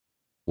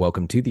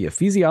Welcome to the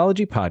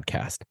Ecclesiology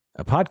Podcast,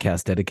 a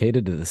podcast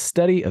dedicated to the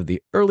study of the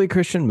early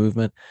Christian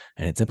movement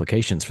and its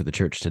implications for the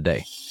church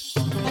today.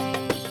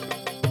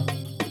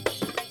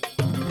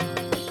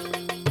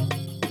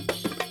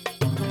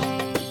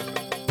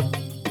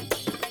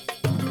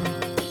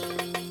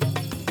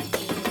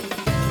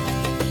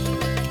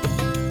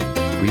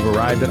 We've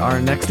arrived at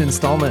our next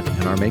installment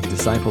in our Make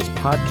Disciples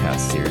podcast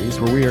series,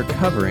 where we are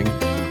covering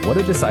what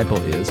a disciple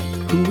is,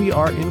 who we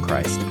are in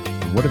Christ,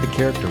 and what are the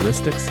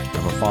characteristics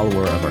of a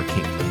follower of our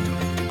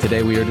King.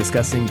 Today we are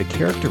discussing the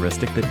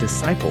characteristic that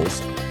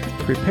disciples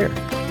prepare.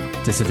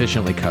 To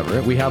sufficiently cover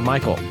it, we have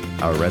Michael,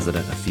 our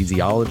resident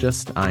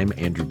ecclesiologist. I'm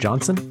Andrew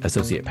Johnson,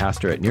 associate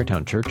pastor at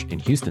Neartown Church in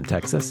Houston,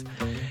 Texas.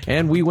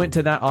 And we went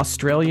to that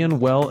Australian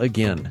well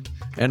again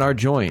and are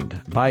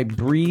joined by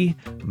Bree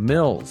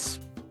Mills.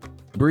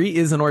 Bree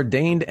is an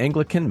ordained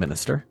Anglican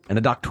minister and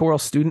a doctoral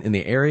student in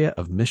the area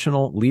of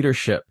missional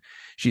leadership.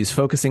 She is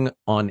focusing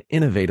on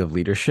innovative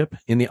leadership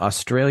in the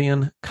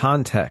Australian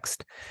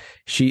context.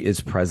 She is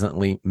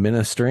presently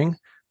ministering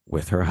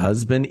with her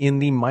husband in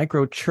the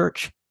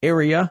micro-church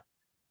area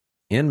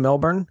in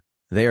Melbourne.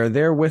 They are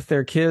there with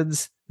their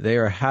kids. They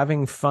are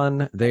having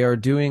fun. They are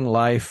doing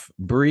life.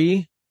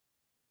 Bree,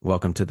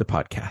 welcome to the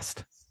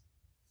podcast.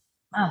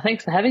 Oh,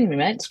 thanks for having me,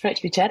 mate. It's great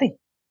to be chatting.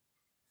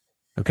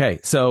 Okay,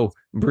 so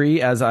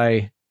Bree, as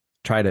I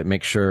try to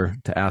make sure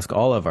to ask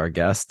all of our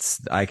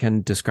guests, I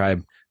can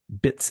describe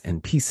bits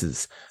and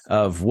pieces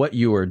of what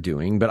you are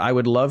doing, but I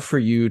would love for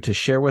you to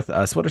share with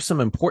us what are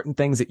some important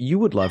things that you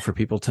would love for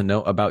people to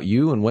know about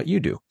you and what you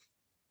do.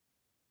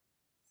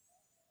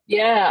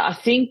 Yeah, I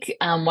think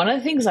one of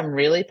the things I'm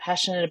really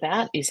passionate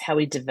about is how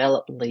we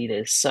develop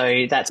leaders.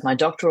 So that's my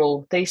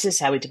doctoral thesis,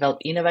 how we develop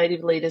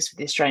innovative leaders for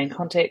the Australian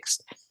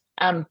context.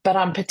 But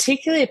I'm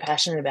particularly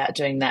passionate about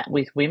doing that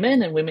with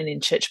women and women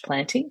in church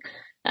planting.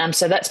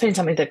 So that's been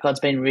something that God's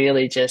been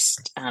really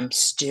just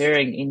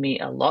stirring in me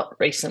a lot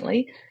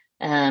recently.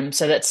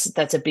 So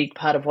that's a big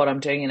part of what I'm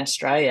doing in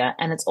Australia.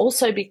 And it's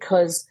also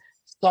because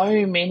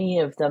so many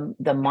of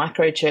the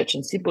micro church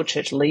and simple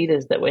church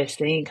leaders that we're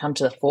seeing come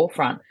to the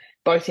forefront,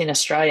 both in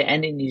Australia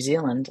and in New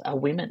Zealand, are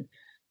women.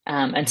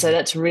 And so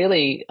that's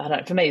really,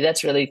 for me,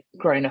 that's really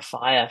grown a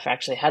fire for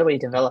actually how do we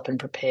develop and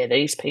prepare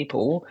these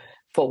people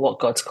for what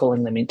God's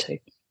calling them into.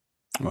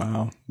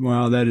 Wow,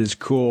 that is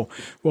cool.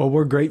 Well,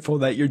 we're grateful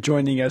that you're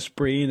joining us,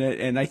 Bree,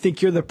 and I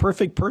think you're the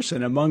perfect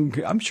person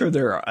I'm sure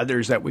there are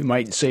others that we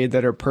might say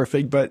that are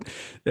perfect, but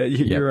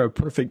you're a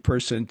perfect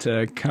person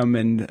to come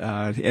and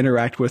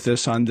interact with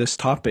us on this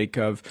topic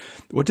of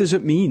what does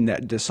it mean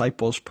that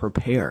disciples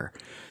prepare?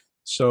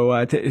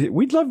 So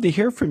we'd love to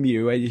hear from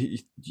you.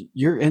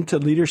 You're into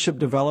leadership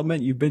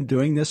development. You've been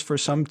doing this for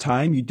some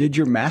time. You did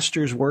your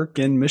master's work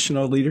in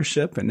missional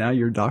leadership and now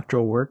your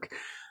doctoral work.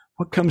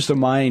 What comes to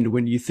mind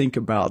when you think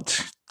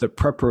about the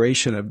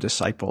preparation of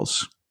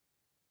disciples?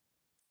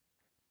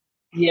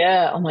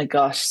 Yeah, oh my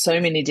gosh,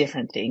 so many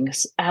different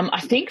things. I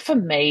think for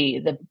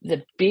me,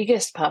 the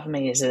biggest part for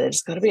me is that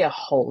it's got to be a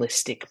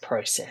holistic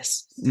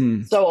process.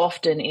 So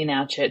often in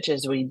our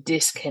churches, we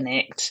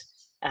disconnect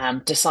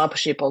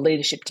discipleship or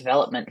leadership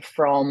development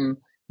from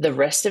the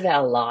rest of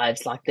our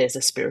lives, like there's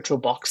a spiritual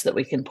box that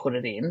we can put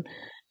it in.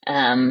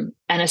 And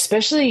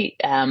especially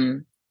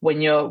when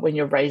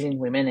you're raising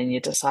women and you're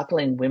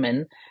discipling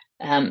women,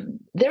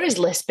 there is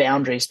less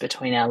boundaries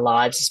between our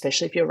lives,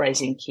 especially if you're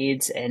raising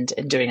kids and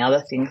doing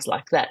other things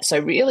like that. So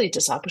really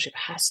discipleship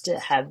has to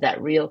have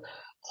that real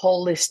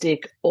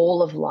holistic,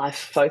 all of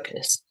life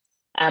focus.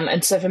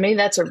 And so for me,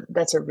 that's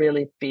a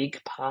really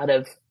big part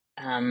of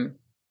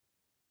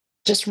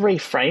just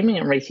reframing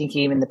and rethinking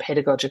even the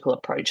pedagogical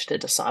approach to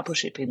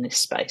discipleship in this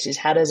space is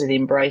how does it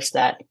embrace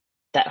that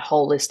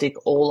holistic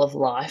all of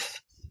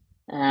life,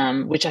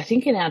 which I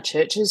think in our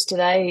churches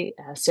today,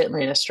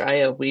 certainly in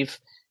Australia, we've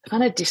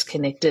kind of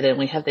disconnected, and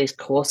we have these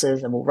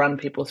courses and we'll run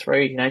people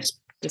through,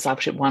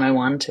 discipleship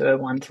 101,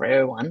 201,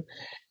 301.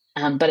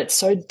 But it's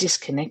so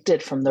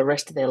disconnected from the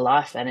rest of their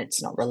life, and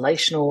it's not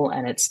relational,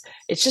 and it's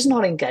just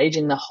not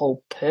engaging the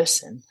whole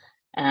person.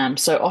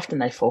 So often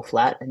they fall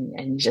flat,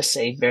 and you just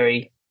see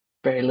very,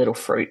 very little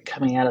fruit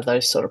coming out of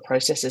those sort of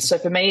processes. So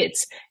for me,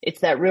 it's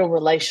that real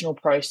relational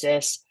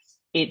process.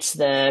 It's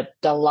the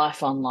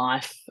life on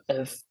life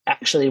of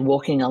actually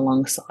walking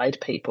alongside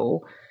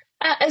people,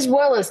 as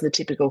well as the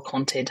typical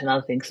content and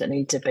other things that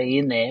need to be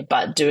in there,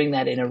 but doing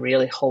that in a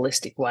really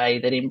holistic way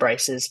that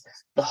embraces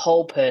the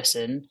whole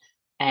person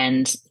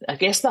and I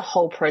guess the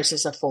whole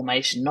process of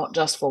formation, not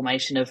just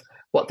formation of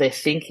what they're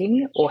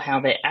thinking or how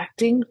they're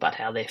acting, but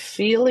how they're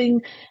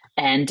feeling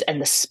and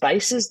the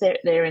spaces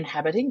they're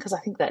inhabiting, because I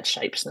think that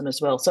shapes them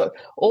as well. So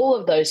all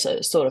of those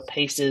sort of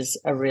pieces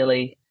are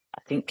really,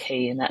 I think,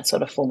 key in that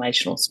sort of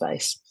formational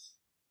space.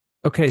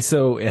 Okay,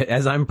 so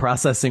as I'm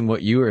processing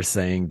what you are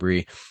saying,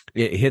 Bree,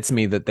 it hits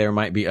me that there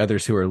might be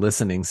others who are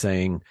listening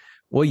saying,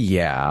 well,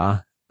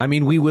 yeah, I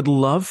mean, we would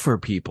love for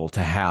people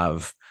to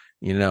have,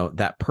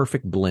 that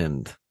perfect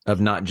blend of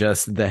not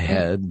just the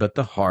head, but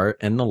the heart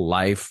and the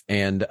life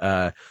and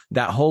that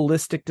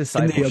holistic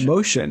discipleship. And the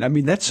emotion. I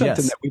mean, that's something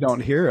Yes. that we don't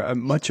hear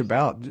much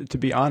about, to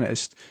be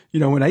honest. You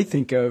know, when I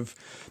think of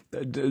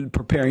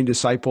preparing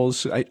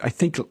disciples, I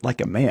think like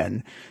a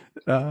man.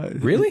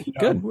 Really? You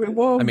know? Good.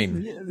 Well, I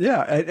mean,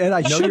 yeah, and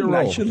I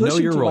should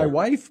listen to my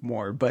wife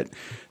more, but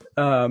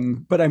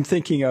I'm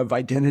thinking of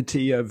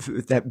identity,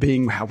 of that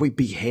being how we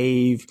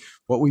behave,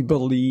 what we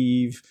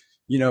believe,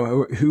 you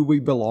know, who we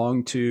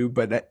belong to,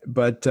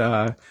 but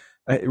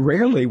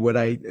rarely would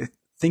I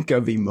think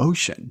of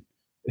emotion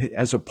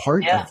as a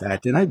part of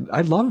that, and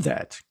I love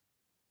that.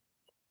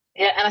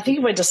 Yeah, and I think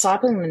if we're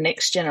discipling the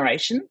next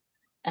generation,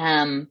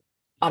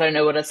 I don't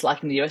know what it's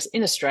like in the US.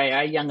 In Australia,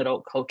 our young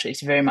adult culture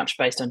is very much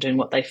based on doing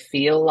what they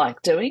feel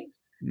like doing.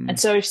 And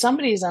so if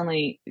somebody is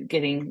only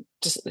getting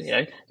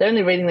they're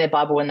only reading their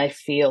Bible when they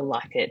feel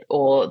like it,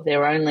 or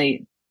they're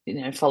only,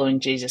 following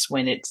Jesus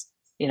when it's,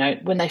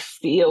 when they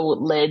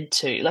feel led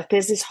to, like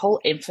there's this whole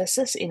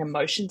emphasis in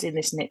emotions in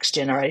this next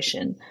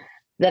generation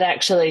that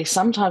actually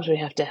sometimes we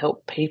have to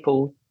help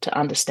people to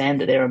understand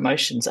that their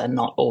emotions are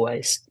not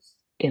always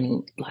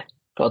in like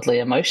godly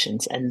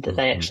emotions, and that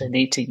they actually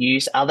need to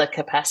use other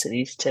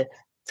capacities to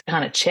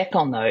kind of check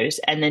on those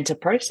and then to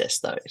process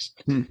those.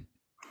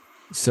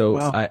 So,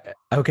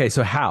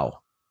 so how,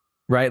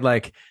 right?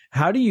 Like,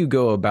 how do you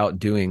go about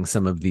doing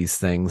some of these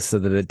things so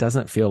that it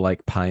doesn't feel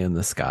like pie in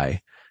the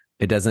sky?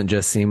 It doesn't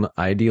just seem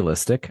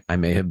idealistic. I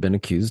may have been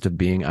accused of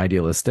being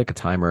idealistic a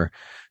time or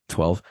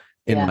 12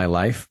 in my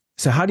life.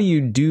 So how do you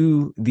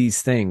do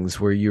these things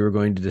where you're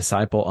going to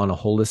disciple on a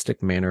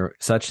holistic manner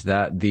such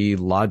that the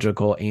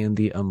logical and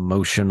the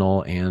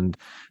emotional and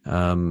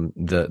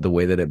the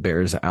way that it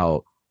bears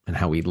out and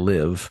how we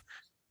live,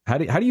 how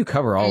do you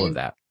cover all of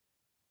that?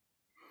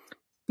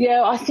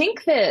 Yeah, I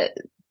think that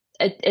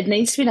it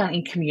needs to be done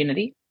in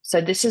community.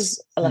 So this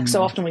is like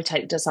so often we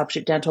take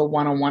discipleship down to a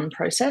one-on-one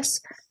process.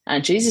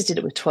 Jesus did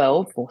it with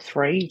 12 or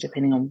 3,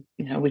 depending on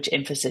which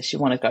emphasis you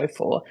want to go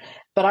for.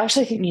 But I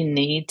actually think you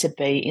need to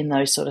be in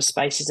those sort of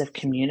spaces of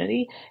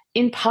community,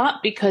 in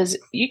part because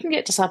you can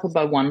get discipled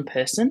by one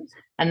person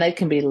and they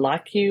can be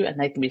like you, and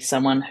they can be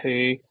someone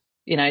who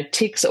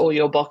ticks all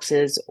your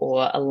boxes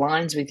or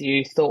aligns with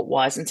you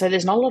thought-wise. And so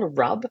there's not a lot of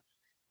rub.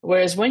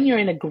 Whereas when you're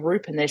in a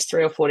group and there's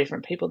 3 or 4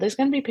 different people, there's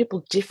going to be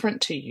people different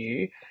to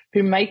you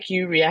who make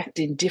you react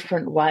in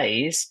different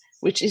ways,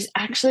 which is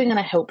actually going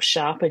to help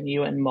sharpen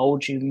you and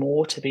mold you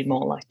more to be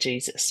more like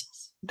Jesus.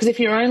 Because if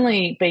you're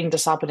only being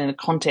discipled in a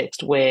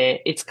context where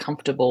it's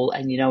comfortable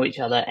and you know each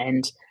other,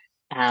 and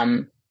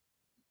I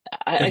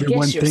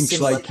guess you're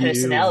similar like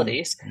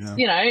personalities,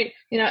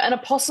 an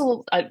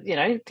apostle,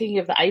 thinking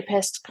of the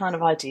APEST kind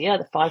of idea,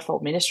 the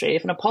fivefold ministry,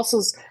 if an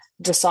apostle's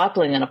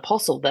discipling an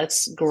apostle,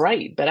 that's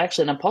great. But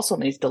actually an apostle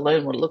needs to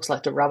learn what it looks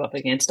like to rub up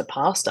against a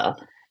pastor,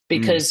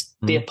 because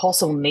the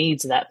apostle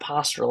needs that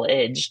pastoral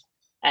edge,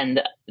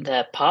 and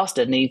the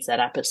pastor needs that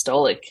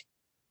apostolic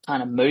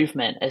kind of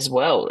movement as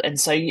well. And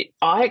so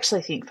I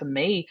actually think for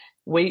me,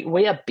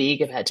 we are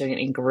big about doing it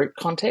in group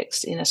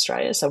context in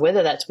Australia. So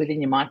whether that's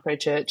within your micro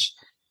church,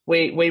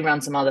 we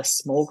run some other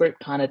small group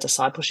kind of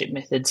discipleship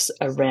methods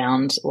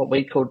around what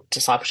we call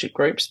discipleship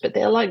groups, but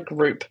they're like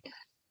group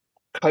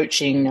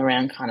coaching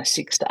around kind of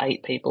 6 to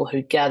 8 people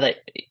who gather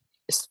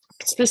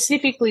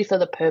specifically for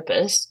the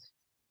purpose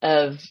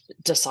of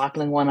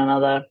discipling one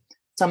another.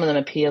 Some of them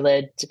are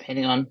peer-led,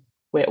 depending on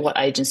what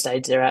age and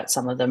stage they're at.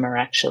 Some of them are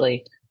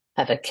actually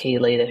have a key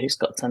leader who's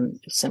got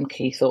some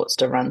key thoughts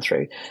to run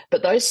through.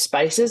 But those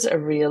spaces are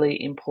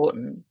really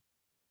important.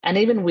 And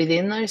even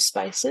within those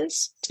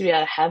spaces, to be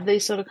able to have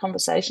these sort of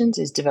conversations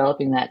is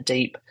developing that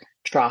deep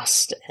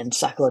trust and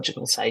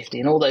psychological safety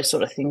and all those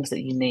sort of things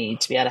that you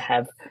need to be able to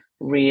have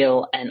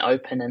real and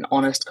open and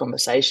honest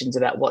conversations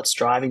about what's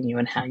driving you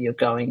and how you're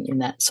going in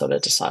that sort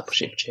of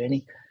discipleship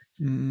journey.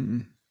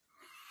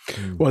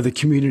 Well, the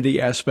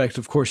community aspect,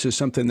 of course, is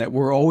something that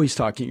we're always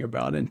talking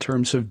about in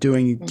terms of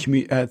doing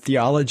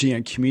theology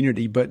and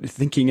community, but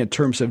thinking in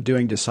terms of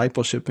doing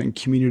discipleship and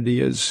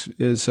community is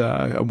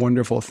a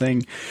wonderful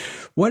thing.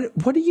 What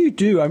do you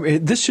do? I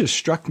mean, this just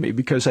struck me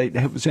because I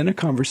was in a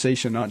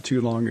conversation not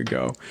too long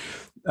ago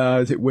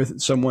with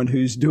someone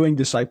who's doing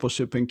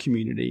discipleship and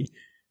community.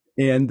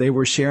 And they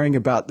were sharing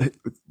about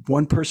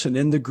one person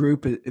in the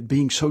group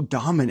being so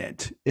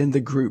dominant in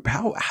the group.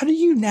 How do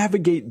you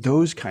navigate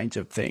those kinds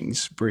of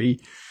things, Bree?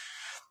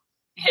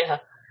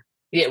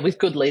 Yeah, with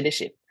good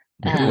leadership,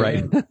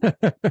 right?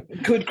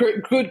 good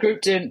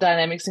group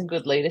dynamics and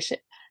good leadership.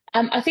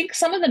 I think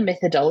some of the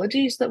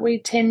methodologies that we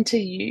tend to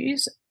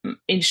use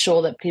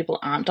ensure that people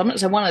aren't dominant.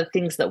 So one of the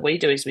things that we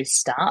do is we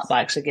start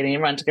by actually getting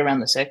everyone to go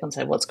around the circle and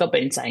say, "What's God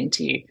been saying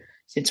to you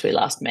since we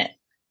last met?"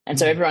 And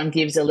so everyone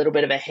gives a little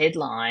bit of a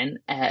headline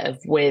of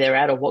where they're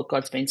at or what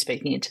God's been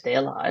speaking into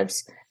their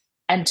lives.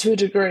 And to a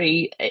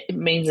degree, it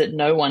means that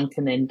no one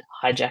can then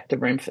hijack the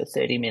room for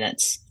 30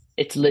 minutes.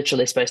 It's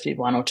literally supposed to be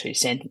 1 or 2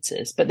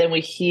 sentences. But then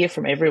we hear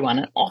from everyone,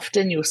 and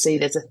often you'll see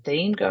there's a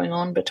theme going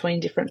on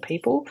between different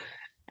people.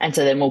 And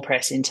so then we'll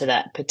press into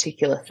that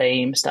particular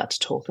theme, start to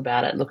talk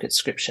about it, look at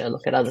scripture,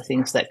 look at other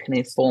things that can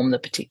inform the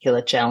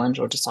particular challenge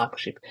or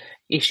discipleship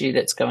issue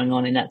that's going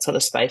on in that sort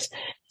of space.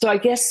 So I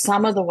guess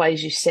some of the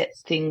ways you set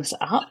things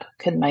up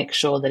can make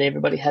sure that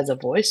everybody has a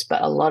voice,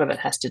 but a lot of it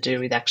has to do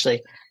with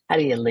actually how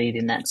do you lead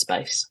in that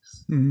space?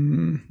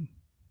 Mm-hmm.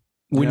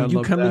 When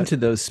you come into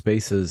those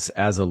spaces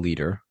as a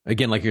leader,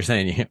 again, like you're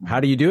saying, how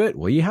do you do it?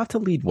 Well, you have to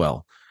lead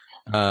well.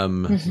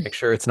 Make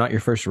sure it's not your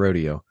first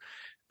rodeo.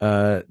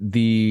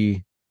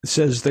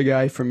 Says the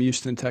guy from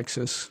Houston,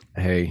 Texas.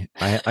 Hey,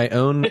 I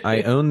own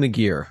the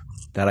gear,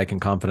 that I can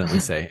confidently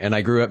say, and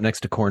I grew up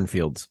next to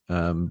cornfields.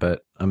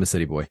 But I'm a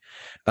city boy.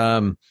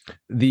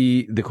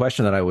 The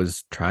question that I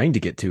was trying to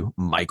get to,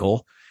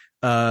 Michael,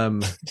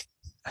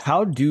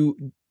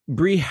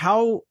 Bree,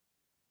 how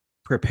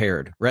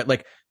prepared, right?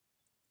 Like,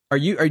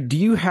 do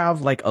you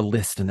have like a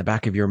list in the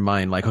back of your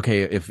mind? Like,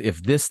 okay,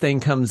 if this thing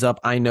comes up,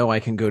 I know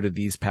I can go to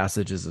these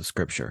passages of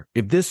scripture.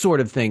 If this sort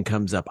of thing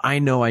comes up, I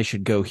know I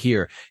should go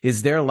here.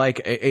 Is there like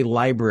a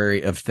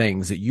library of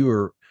things that you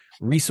are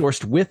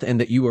resourced with and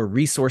that you are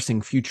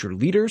resourcing future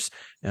leaders?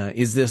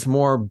 Is this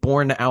more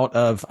born out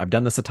of, I've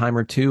done this a time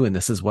or two and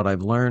this is what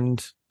I've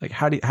learned? Like,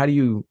 how do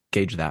you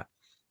gauge that?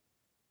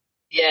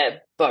 Yeah,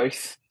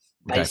 both,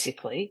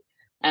 basically. Okay.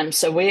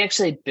 So we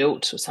actually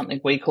built something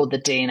we called the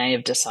DNA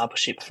of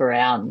discipleship for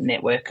our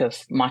network of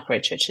micro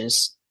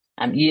churches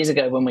years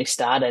ago when we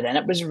started. And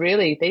it was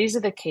really, these are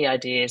the key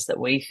ideas that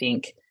we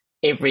think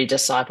every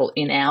disciple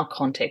in our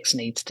context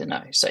needs to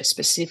know. So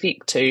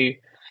specific to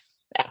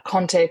our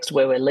context,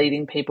 where we're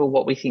leading people,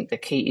 what we think the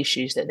key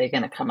issues that they're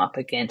going to come up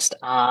against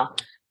are,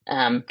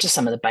 just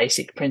some of the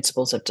basic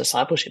principles of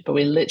discipleship. But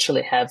we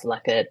literally have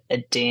like a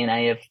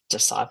DNA of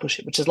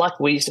discipleship, which is like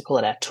we used to call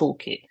it our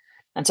toolkit.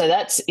 And so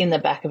that's in the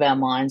back of our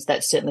minds.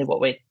 That's certainly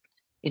what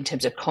in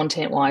terms of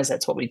content-wise,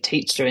 that's what we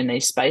teach through in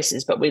these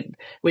spaces. But we'd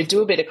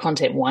do a bit of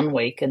content one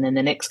week, and then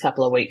the next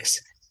couple of weeks,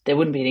 there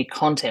wouldn't be any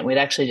content. We'd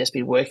actually just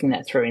be working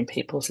that through in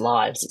people's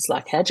lives. It's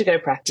like, how'd you go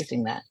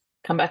practicing that?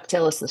 Come back,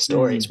 tell us the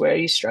stories. Where are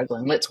you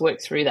struggling? Let's work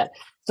through that.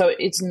 So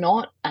it's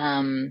not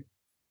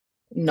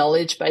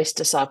knowledge-based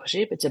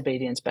discipleship. It's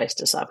obedience-based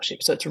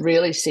discipleship. So it's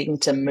really seeking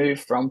to move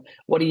from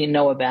what do you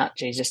know about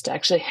Jesus to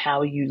actually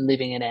how are you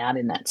living it out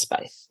in that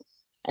space.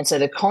 And so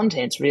the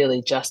content's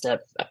really just a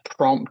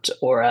prompt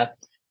or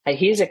hey,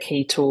 here's a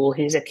key tool,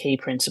 here's a key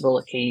principle,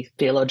 a key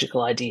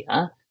theological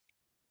idea.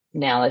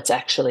 Now let's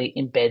actually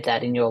embed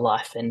that in your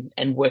life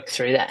and work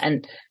through that.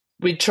 And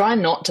we try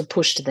not to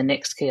push to the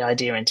next key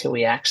idea until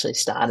we actually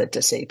started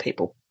to see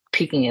people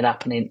picking it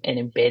up and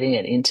embedding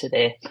it into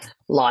their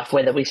life,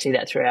 whether we see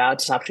that through our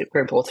discipleship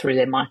group or through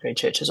their micro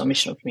churches or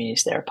missional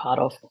communities they're a part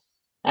of,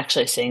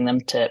 actually seeing them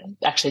to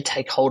actually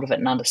take hold of it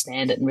and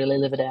understand it and really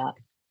live it out.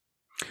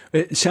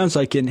 It sounds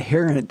like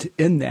inherent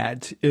in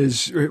that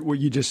is what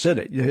you just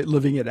said,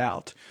 living it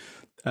out.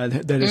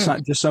 That it's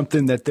not just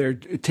something that they're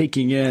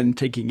taking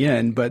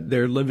in, but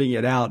they're living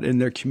it out in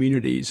their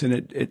communities. And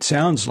it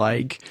sounds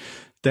like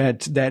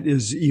that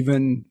is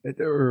even,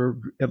 or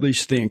at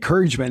least the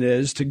encouragement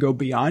is to go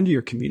beyond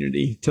your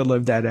community, to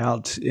live that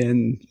out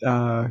in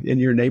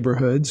your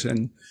neighborhoods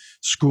and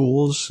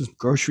schools,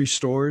 grocery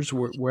stores,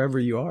 wherever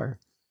you are.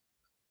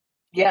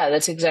 Yeah,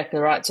 that's exactly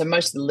right. So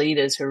most of the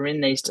leaders who are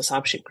in these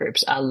discipleship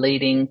groups are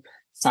leading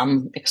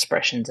some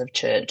expressions of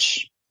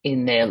church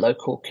in their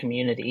local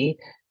community,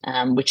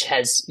 which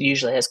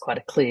usually has quite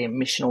a clear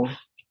missional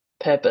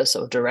purpose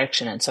or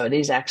direction. And so it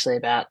is actually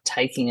about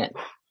taking it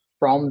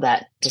from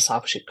that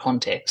discipleship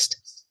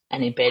context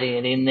and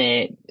embedding it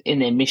in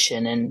their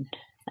mission and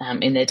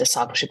in their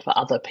discipleship for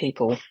other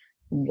people,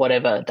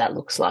 whatever that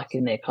looks like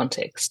in their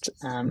context.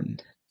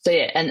 So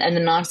yeah, and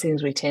the nice thing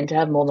is we tend to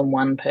have more than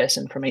one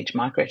person from each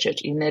microchurch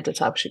in their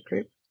discipleship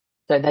group.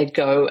 So they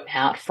go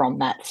out from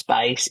that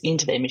space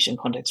into their mission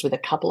context with a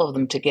couple of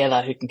them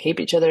together who can keep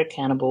each other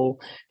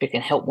accountable, who can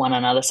help one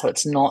another. So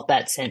it's not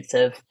that sense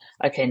of,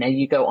 okay, now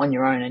you go on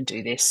your own and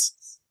do this,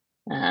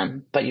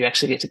 but you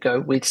actually get to go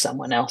with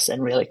someone else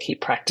and really keep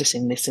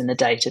practicing this in the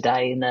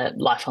day-to-day, in the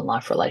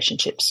life-on-life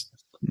relationships.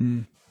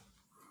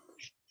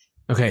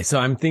 Okay, so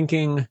I'm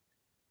thinking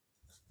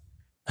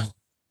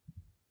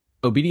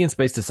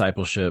obedience-based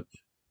discipleship,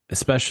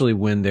 especially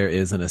when there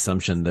is an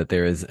assumption that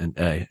there is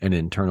an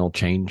internal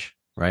change,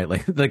 right?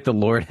 Like the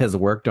Lord has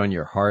worked on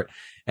your heart,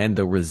 and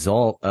the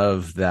result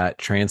of that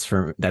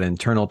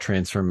internal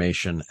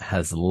transformation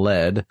has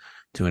led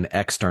to an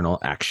external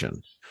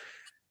action.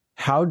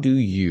 How do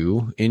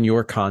you, in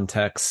your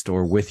context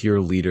or with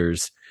your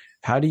leaders,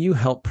 how do you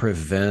help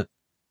prevent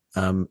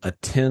a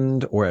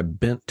tend or a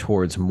bent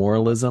towards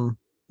moralism,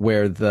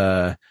 where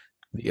the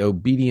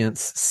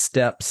obedience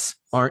steps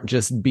aren't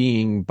just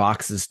being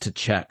boxes to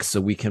check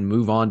so we can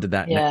move on to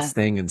that next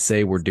thing and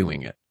say we're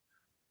doing it?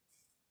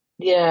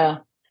 Yeah,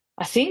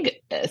 I think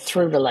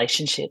through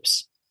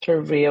relationships,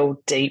 through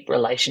real deep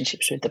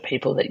relationships with the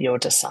people that you're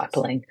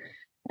discipling.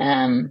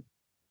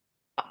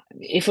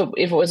 If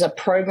it was a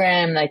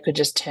program, they could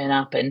just turn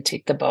up and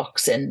tick the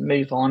box and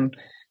move on.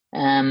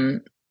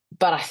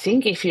 But I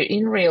think if you're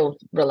in real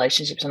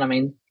relationships, and I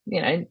mean,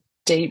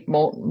 deep,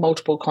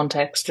 multiple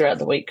contacts throughout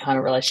the week kind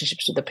of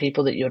relationships with the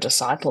people that you're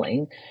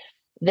discipling,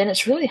 then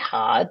it's really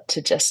hard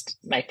to just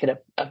make it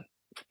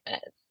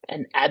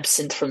an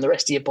absent from the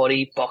rest of your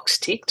body box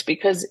ticked,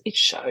 because it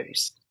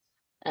shows.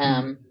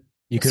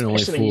 You can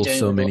only fool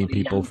so many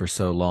people for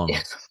so long.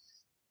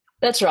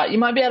 That's right. You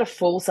might be able to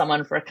fool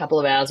someone for a couple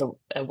of hours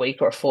a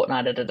week or a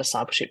fortnight at a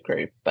discipleship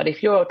group. But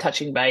if you're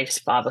touching base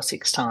 5 or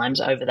 6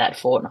 times over that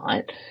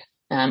fortnight,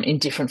 in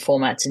different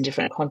formats, in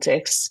different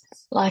contexts,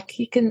 like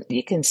you can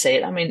see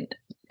it. I mean,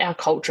 our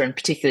culture, and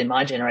particularly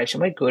my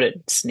generation, we're good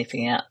at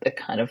sniffing out the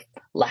kind of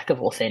lack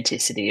of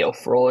authenticity or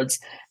frauds.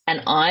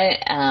 And I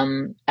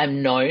am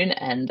known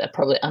and are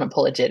probably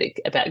unapologetic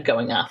about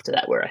going after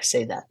that where I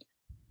see that,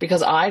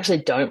 because I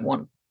actually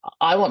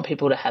I want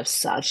people to have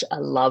such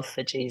a love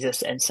for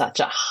Jesus and such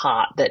a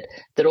heart that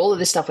all of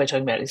this stuff we're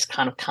talking about is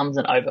kind of comes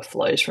and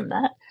overflows from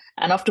that.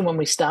 And often when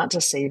we start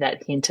to see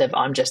that hint of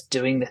I'm just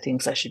doing the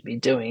things I should be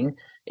doing,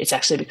 it's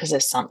actually because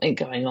there's something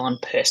going on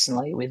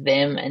personally with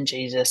them and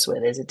Jesus where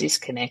there's a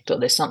disconnect or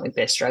there's something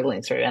they're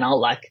struggling through. And I'll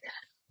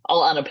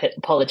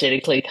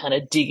unapologetically kind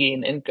of dig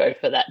in and go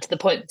for that, to the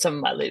point that some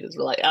of my leaders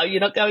were like, "Oh, you're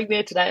not going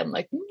there today?" I'm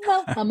like,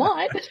 "No, I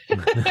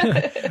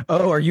might."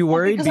 Oh, are you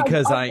worried?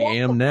 Because I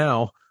am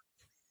now.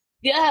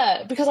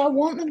 Yeah, because I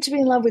want them to be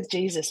in love with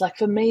Jesus. Like,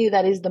 for me,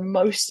 that is the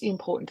most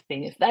important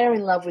thing. If they are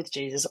in love with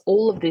Jesus,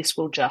 all of this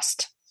will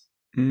just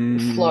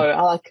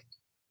flow.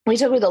 We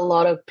talk with a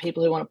lot of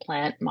people who want to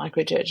plant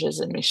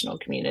microchurches and missional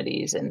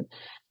communities, and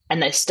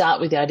they start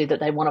with the idea that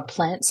they want to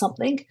plant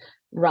something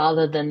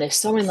rather than they're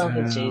so in love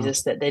with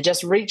Jesus that they're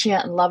just reaching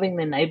out and loving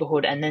their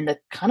neighborhood, and then the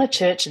kind of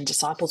church and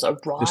disciples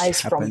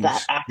arise from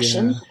that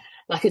action. Yeah.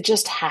 Like, it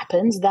just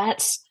happens.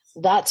 That's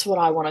what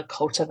I want to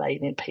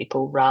cultivate in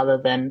people, rather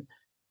than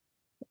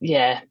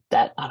that,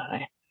 I don't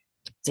know,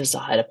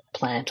 desire to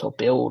plant or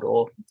build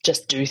or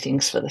just do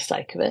things for the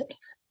sake of it.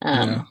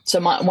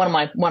 So one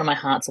of my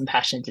hearts and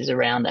passions is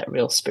around that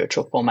real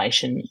spiritual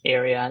formation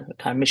area, the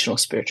kind of missional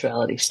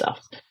spirituality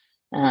stuff,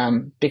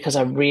 because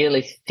I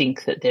really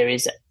think that there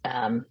is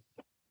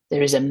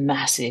a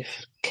massive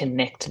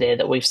connect there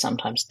that we've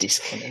sometimes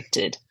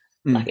disconnected.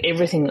 Like,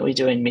 everything that we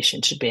do in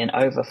mission should be an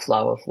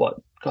overflow of what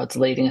God's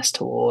leading us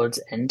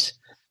towards and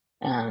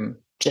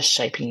just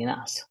shaping in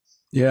us.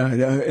 Yeah,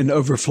 an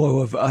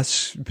overflow of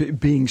us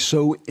being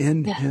so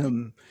in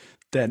Him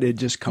that it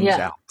just comes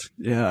out.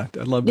 Yeah,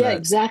 I love that. Yeah,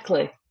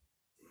 exactly.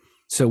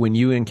 So when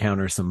you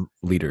encounter some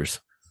leaders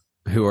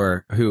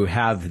who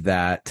have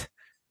that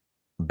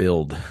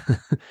build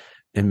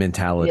and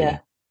mentality,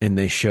 and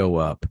they show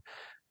up,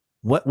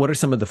 what are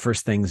some of the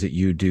first things that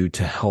you do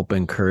to help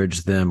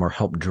encourage them or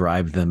help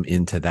drive them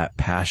into that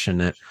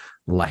passionate,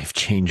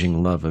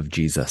 life-changing love of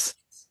Jesus?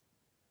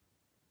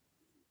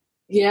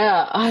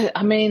 Yeah,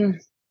 I mean,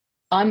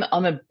 I'm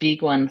a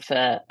big one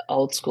for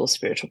old school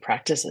spiritual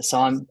practices.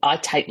 So I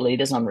take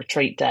leaders on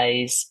retreat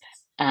days.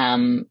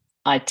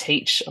 I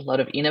teach a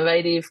lot of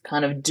innovative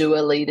kind of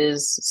doer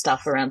leaders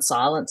stuff around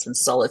silence and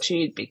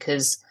solitude,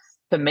 because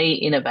for me,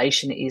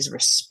 innovation is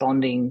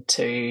responding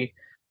to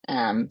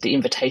the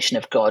invitation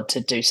of God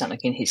to do something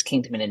in His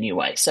kingdom in a new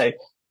way. So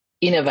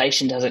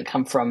innovation doesn't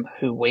come from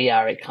who we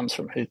are; it comes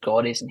from who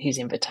God is and His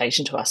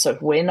invitation to us. So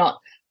if we're not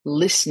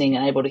listening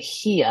and able to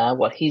hear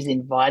what He's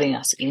inviting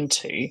us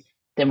into,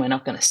 then we're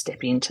not going to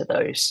step into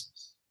those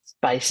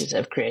spaces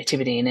of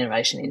creativity and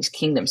innovation in His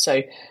kingdom.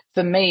 So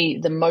for me,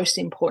 the most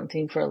important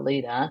thing for a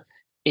leader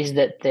is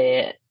that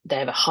they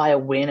have a high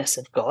awareness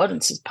of God, and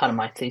this is part of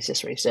my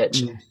thesis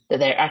research, that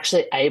they're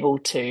actually able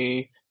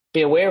to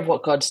be aware of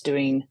what God's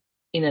doing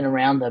in and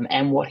around them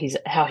and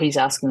how He's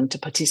asking them to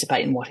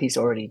participate in what He's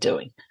already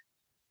doing.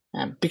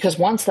 Because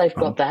once they've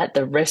got that,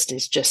 the rest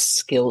is just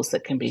skills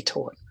that can be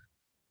taught.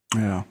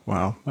 Yeah,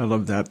 wow. I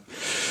love that.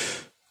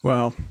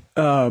 Well,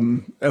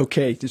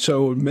 okay.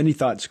 So many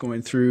thoughts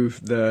going through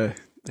the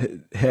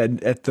head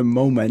at the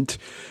moment.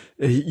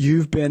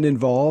 You've been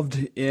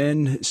involved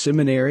in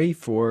seminary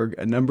for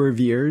a number of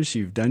years.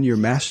 You've done your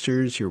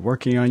master's. You're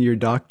working on your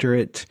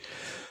doctorate.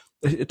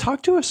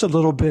 Talk to us a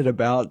little bit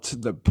about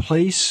the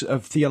place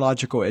of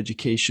theological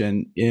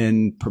education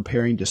in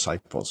preparing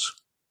disciples.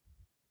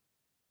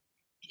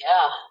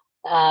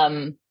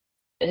 Yeah,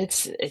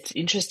 it's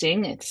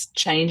interesting. It's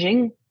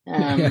changing.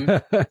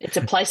 It's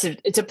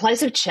a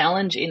place of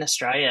challenge in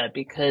Australia,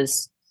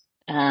 because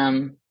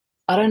I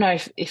don't know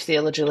if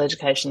theological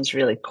education is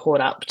really caught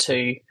up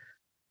to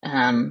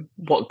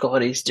what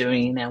God is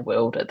doing in our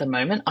world at the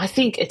moment. I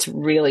think it's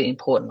really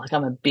important. Like,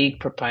 I'm a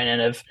big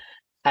proponent of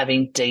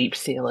having deep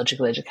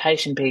theological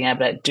education, being able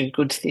to do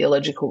good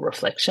theological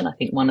reflection. I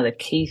think one of the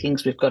key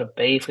things we've got to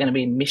be, if we're going to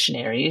be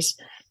missionaries,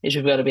 is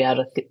we've got to be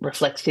able to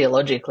reflect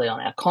theologically on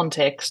our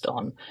context,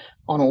 on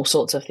all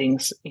sorts of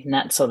things in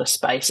that sort of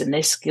space. And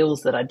there's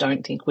skills that I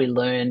don't think we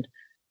learn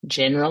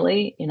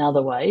generally in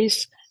other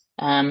ways.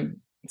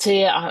 I'm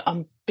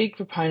a big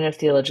proponent of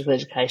theological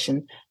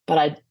education, but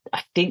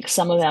I think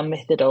some of our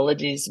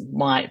methodologies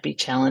might be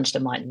challenged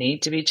and might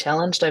need to be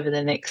challenged over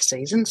the next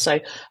season. So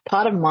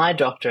part of my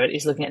doctorate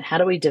is looking at how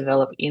do we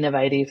develop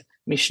innovative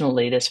missional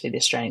leaders for the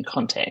Australian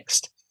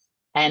context.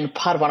 And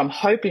part of what I'm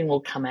hoping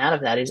will come out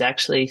of that is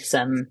actually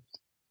some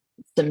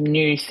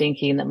new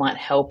thinking that might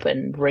help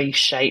and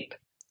reshape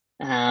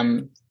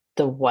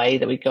the way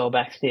that we go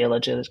about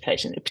theological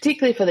education,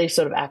 particularly for these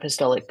sort of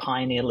apostolic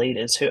pioneer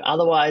leaders who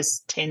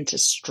otherwise tend to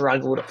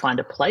struggle to find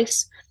a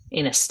place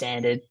in a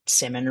standard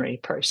seminary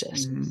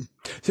process.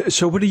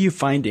 So what are you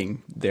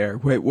finding there?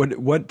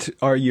 What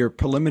are your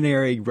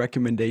preliminary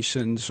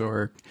recommendations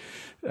or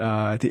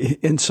the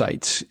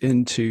insights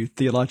into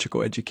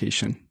theological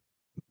education?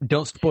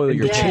 Don't spoil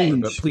your change,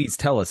 change, but please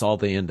tell us all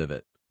the end of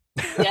it.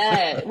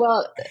 Yeah,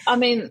 well, I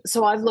mean,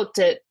 so I've looked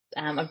at,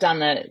 I've done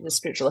the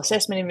spiritual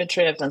assessment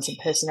inventory, I've done some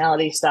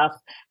personality stuff,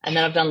 and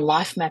then I've done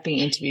life mapping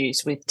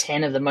interviews with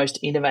 10 of the most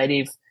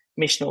innovative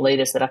missional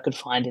leaders that I could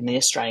find in the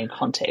Australian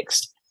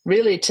context,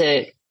 really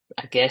to,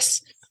 I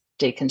guess,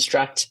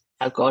 deconstruct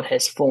how God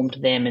has formed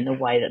them in the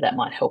way that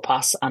might help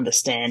us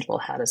understand, well,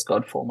 how does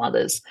God form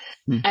others?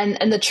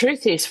 And the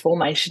truth is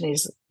formation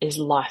is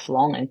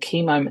lifelong, and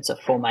key moments of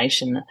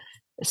formation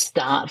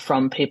start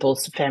from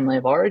people's family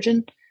of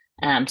origin.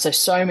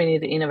 So many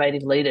of the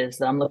innovative leaders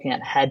that I'm looking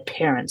at had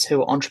parents who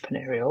were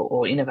entrepreneurial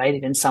or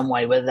innovative in some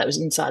way, whether that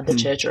was inside the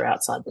church or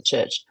outside the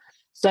church.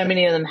 So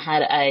many of them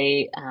had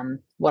a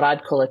what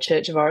I'd call a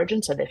church of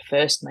origin, so their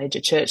first major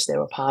church they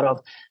were part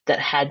of that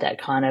had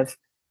that kind of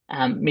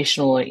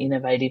missional or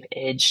innovative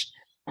edge.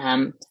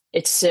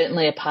 It's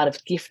certainly a part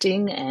of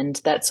gifting and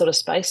that sort of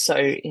space. So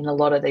in a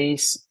lot of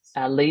these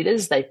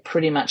leaders, they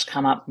pretty much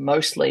come up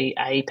mostly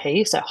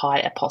AP, so high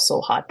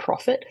apostle, high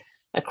prophet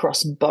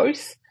across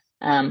both.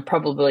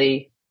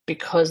 Probably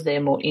because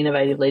they're more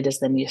innovative leaders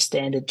than your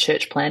standard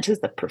church planters,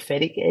 the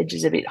prophetic edge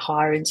is a bit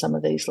higher in some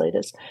of these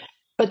leaders.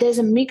 But there's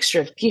a mixture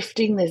of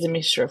gifting, there's a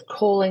mixture of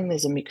calling,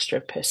 there's a mixture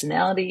of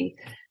personality.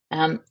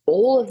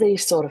 All of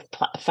these sort of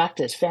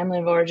factors, family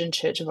of origin,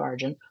 church of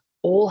origin,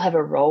 all have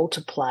a role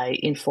to play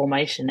in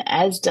formation,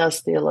 as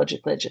does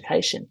theological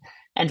education.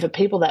 And for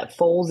people that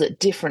falls at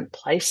different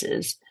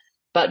places,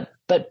 but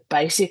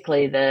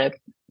basically the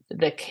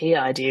key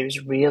idea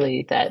is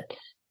really that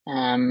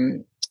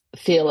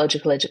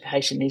theological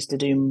education needs to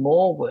do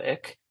more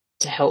work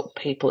to help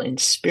people in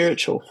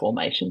spiritual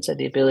formation, so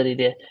the ability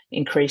to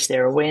increase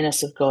their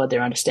awareness of God,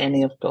 their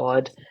understanding of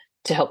God,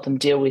 to help them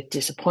deal with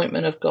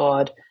disappointment of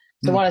God.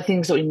 So one of the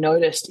things that we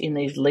noticed in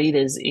these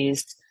leaders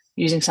is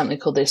using something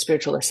called their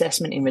spiritual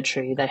assessment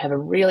inventory. They have a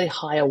really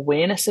high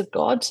awareness of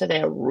God, so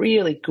they are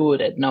really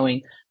good at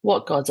knowing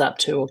what God's up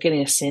to or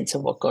getting a sense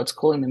of what God's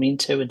calling them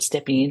into and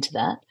stepping into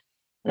that.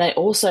 And they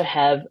also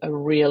have a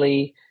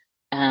really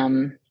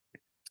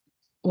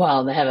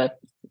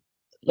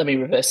let me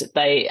reverse it.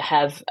 They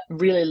have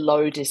really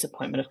low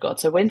disappointment of God.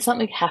 So when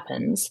something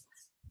happens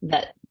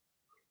that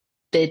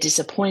they're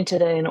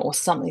disappointed in or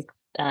something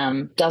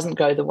doesn't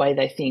go the way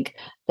they think,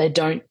 they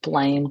don't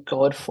blame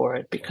God for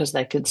it because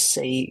they could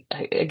see,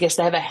 I guess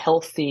they have a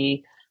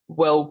healthy,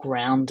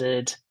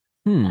 well-grounded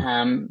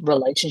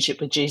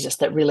relationship with Jesus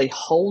that really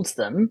holds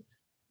them.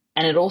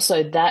 And it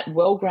also, that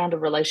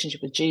well-grounded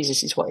relationship with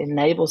Jesus is what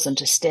enables them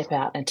to step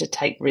out and to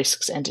take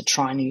risks and to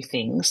try new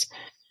things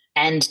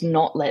and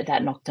not let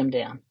that knock them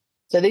down.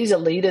 So these are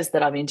leaders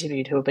that I've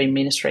interviewed who have been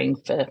ministering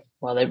for,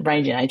 well, they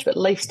range in age, but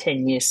at least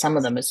 10 years, some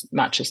of them as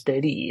much as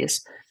 30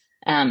 years.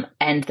 And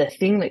the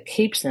thing that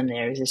keeps them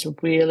there is this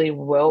really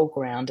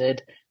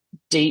well-grounded,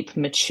 deep,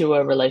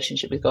 mature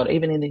relationship with God,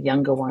 even in the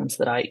younger ones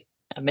that I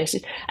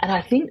messaged. And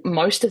I think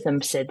most of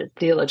them said that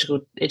theological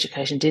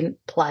education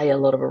didn't play a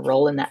lot of a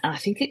role in that. And I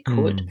think it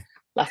could.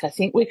 Like, I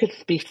think we could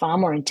be far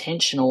more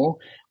intentional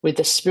with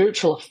the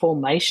spiritual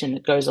formation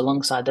that goes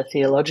alongside the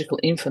theological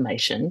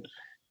information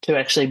to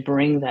actually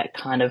bring that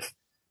kind of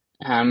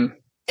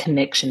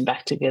connection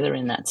back together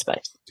in that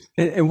space.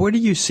 And where do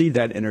you see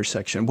that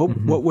intersection?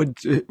 What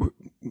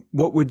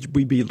would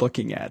we be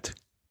looking at,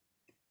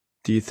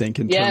 do you think,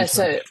 in terms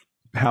of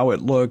how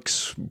it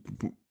looks,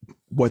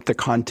 what the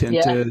content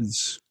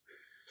is?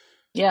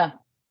 Yeah.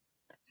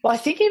 Well, I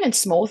think even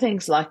small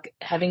things like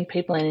having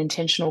people in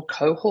intentional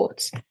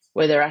cohorts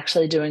where they're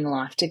actually doing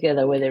life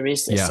together, where there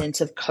is a sense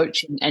of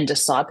coaching and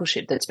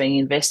discipleship that's being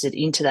invested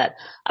into that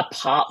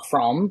apart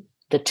from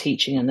the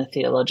teaching and the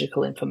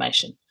theological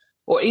information.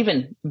 Or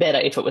even better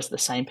if it was the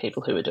same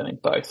people who were doing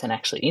both and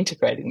actually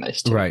integrating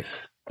those two. Right.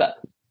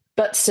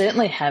 But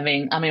certainly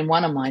having, I mean,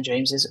 one of my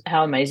dreams is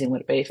how amazing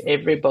would it be if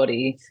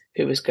everybody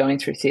who was going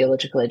through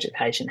theological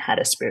education had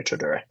a spiritual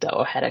director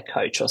or had a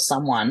coach or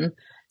someone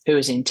who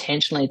is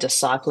intentionally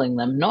discipling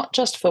them, not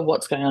just for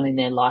what's going on in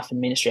their life and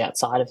ministry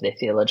outside of their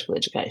theological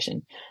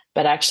education,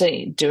 but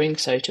actually doing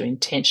so to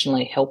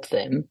intentionally help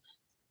them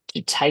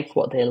to take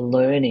what they're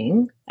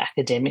learning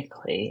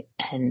academically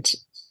and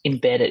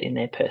embed it in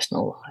their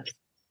personal lives.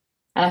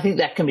 And I think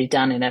that can be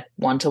done in a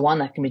one-to-one.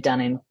 That can be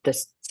done in the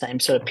same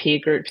sort of peer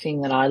group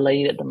thing that I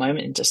lead at the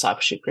moment in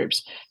discipleship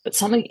groups, but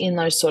something in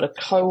those sort of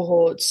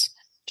cohorts,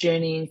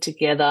 journeying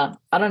together.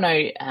 I don't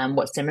know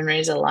what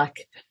seminaries are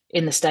like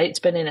in the States,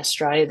 but in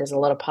Australia, there's a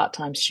lot of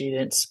part-time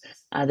students.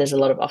 There's a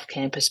lot of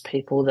off-campus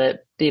people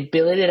that the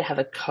ability to have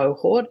a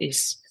cohort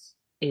is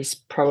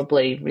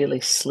probably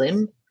really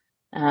slim.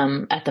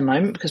 at the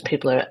moment, because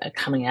people are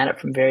coming at it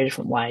from very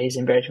different ways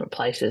in very different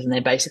places, and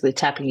they're basically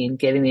tapping in,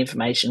 getting the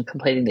information,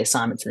 completing the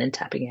assignments, and then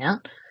tapping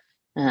out.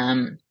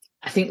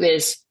 I think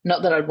there's,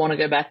 not that I'd want to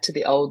go back to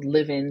the old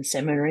live-in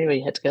seminary where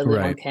you had to go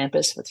live on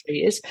campus for 3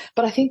 years,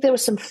 but I think there were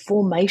some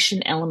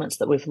formation elements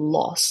that we've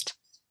lost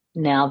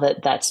now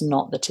that that's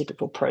not the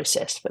typical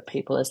process for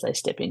people as they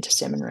step into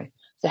seminary.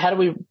 So how do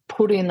we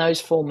put in those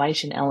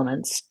formation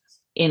elements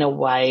in a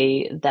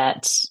way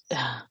that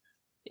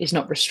is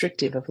not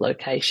restrictive of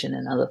location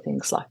and other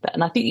things like that?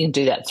 And I think you can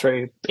do that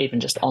through even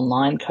just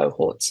online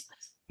cohorts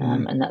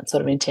and that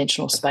sort of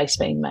intentional space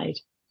being made.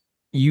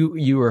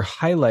 You were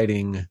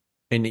highlighting,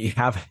 and you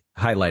have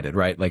highlighted,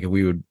 right? Like if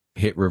we would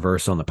hit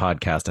reverse on the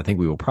podcast, I think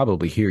we will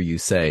probably hear you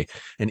say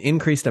an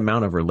increased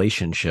amount of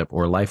relationship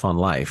or life on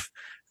life.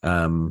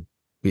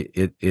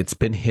 It's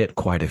been hit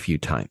quite a few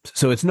times.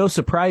 So it's no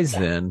surprise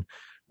then,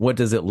 what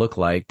does it look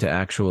like to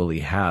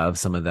actually have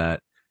some of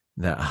that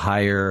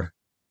higher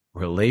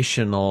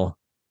relational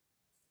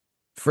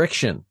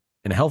friction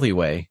in a healthy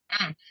way?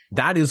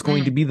 That is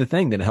going to be the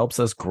thing that helps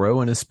us grow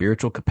in a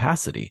spiritual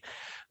capacity.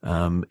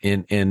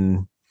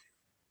 In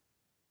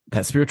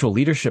that spiritual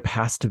leadership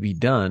has to be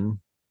done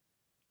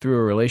through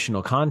a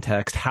relational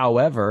context.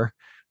 However,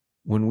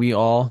 when we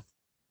all,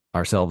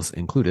 ourselves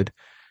included,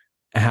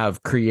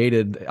 have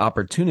created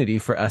opportunity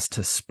for us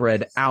to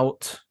spread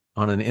out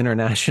on an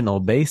international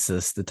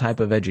basis the type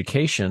of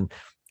education,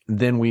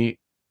 then we're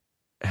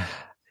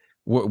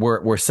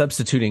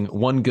substituting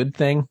one good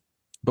thing,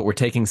 but we're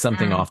taking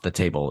something off the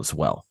table as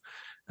well,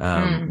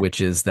 which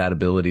is that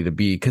ability to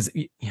be. Because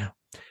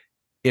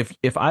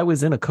if I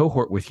was in a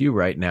cohort with you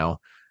right now,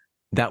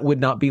 that would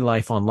not be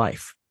life on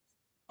life.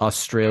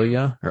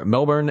 Australia or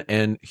Melbourne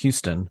and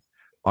Houston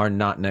are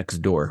not next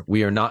door.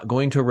 We are not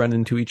going to run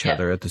into each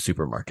other at the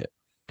supermarket.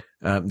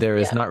 There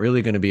is not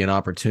really going to be an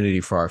opportunity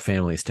for our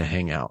families to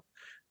hang out.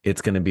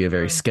 It's going to be a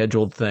very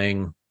scheduled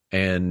thing.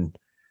 And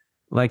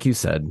like you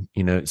said,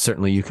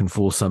 certainly you can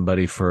fool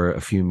somebody for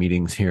a few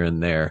meetings here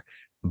and there,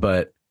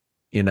 but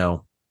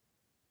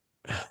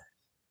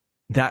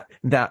that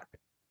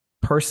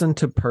person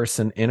to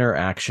person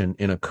interaction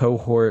in a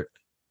cohort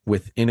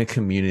within a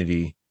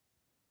community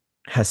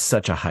has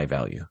such a high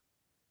value.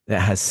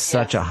 That has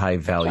such a high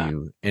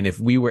value. And if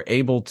we were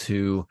able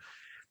to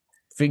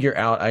figure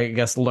out, I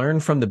guess, learn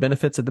from the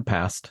benefits of the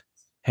past.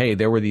 Hey,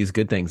 there were these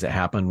good things that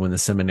happened when the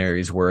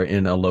seminaries were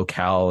in a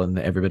locale and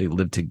everybody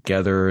lived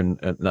together and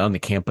on the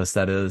campus,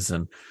 that is,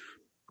 and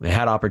they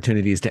had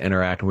opportunities to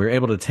interact. And we were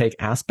able to take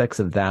aspects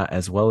of that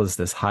as well as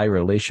this high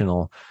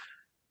relational,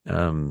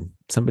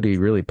 somebody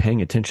really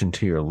paying attention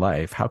to your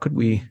life. What could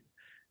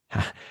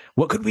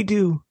we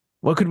do?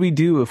 What could we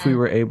do if we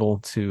were able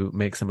to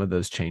make some of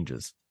those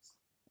changes?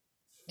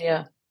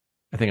 Yeah.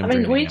 I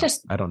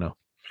don't know.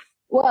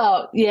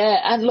 Well, yeah,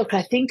 and look,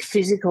 I think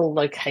physical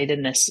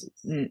locatedness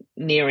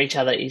near each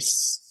other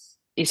is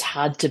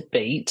hard to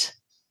beat.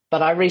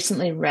 But I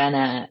recently ran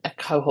a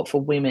cohort for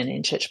women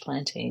in church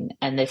planting,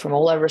 and they're from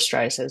all over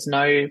Australia, so there's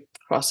no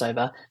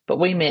crossover. But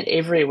we met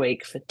every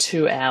week for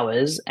 2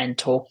 hours and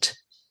talked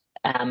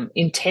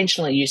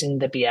intentionally using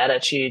the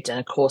Beatitudes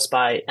and a course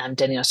by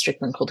Danielle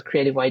Strickland called The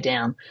Creative Way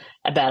Down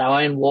about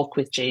our own walk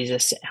with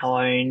Jesus,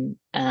 our own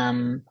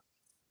kind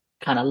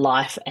of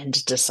life and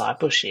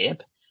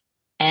discipleship.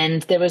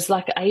 And there was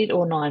like 8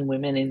 or 9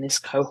 women in this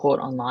cohort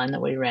online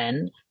that we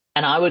ran,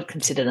 and I would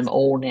consider them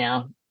all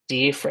now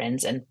dear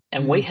friends.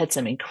 And we had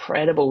some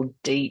incredible,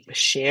 deep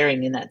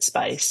sharing in that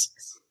space.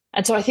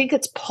 And so I think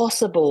it's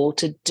possible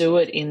to do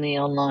it in the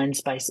online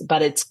space,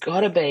 but it's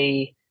got to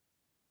be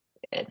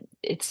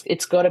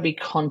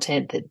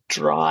content that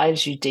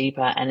drives you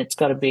deeper, and it's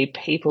got to be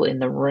people in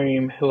the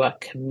room who are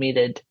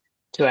committed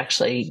to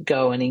actually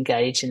go and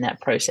engage in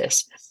that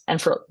process.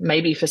 And for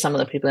some of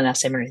the people in our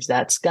seminaries,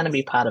 that's going to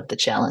be part of the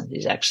challenge,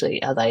 is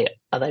actually, are they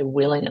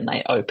willing and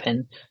they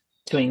open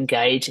to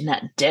engage in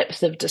that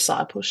depth of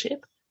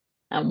discipleship?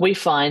 We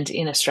find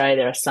in Australia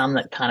there are some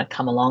that kind of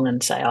come along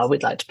and say, oh,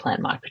 we'd like to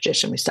plant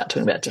microchurch, and we start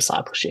talking about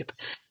discipleship.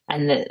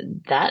 And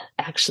that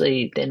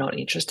actually they're not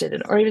interested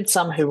in. Or even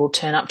some who will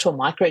turn up to a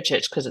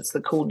microchurch because it's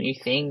the cool new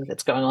thing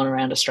that's going on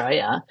around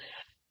Australia,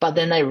 but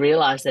then they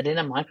realise that in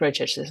a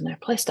microchurch there's no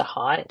place to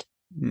hide.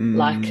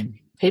 Like,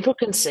 people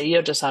can see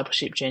your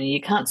discipleship journey. You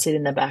can't sit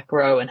in the back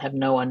row and have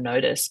no one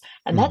notice.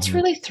 And that's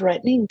really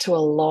threatening to a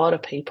lot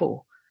of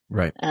people.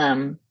 Right.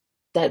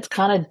 That's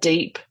kind of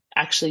deep.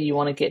 Actually, you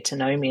want to get to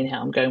know me and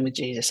how I'm going with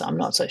Jesus. I'm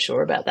not so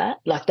sure about that.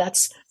 Like,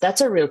 that's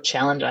a real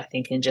challenge, I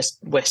think, in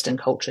just Western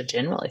culture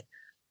generally.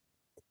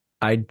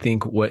 I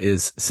think what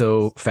is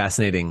so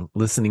fascinating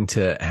listening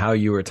to how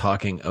you were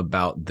talking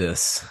about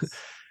this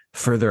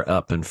further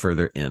up and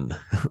further in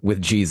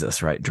with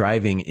Jesus, right?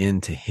 Driving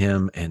into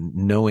him and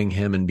knowing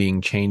him and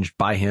being changed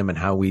by him and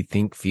how we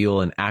think,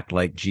 feel, and act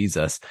like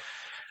Jesus.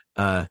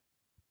 It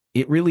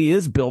really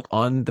is built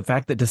on the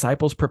fact that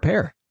disciples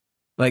prepare.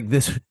 Like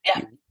this,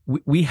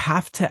 we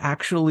have to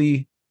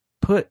actually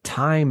put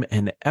time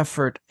and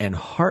effort and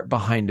heart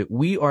behind it.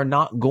 We are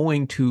not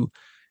going to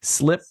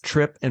slip,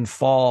 trip, and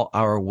fall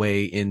our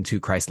way into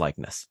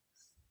Christ-likeness.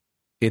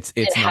 It's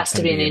It not has to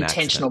going be to an be an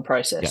intentional accident.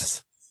 process.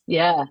 Yes.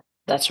 Yeah,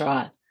 that's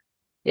right.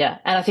 Yeah.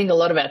 And I think a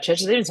lot of our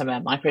churches, even some of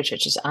our micro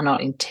churches, are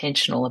not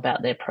intentional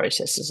about their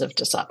processes of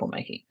disciple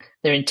making.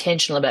 They're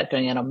intentional about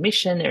going out on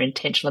mission. They're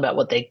intentional about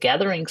what their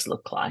gatherings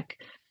look like,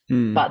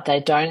 but they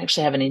don't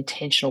actually have an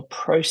intentional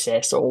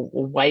process or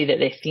way that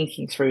they're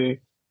thinking through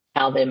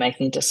how they're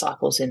making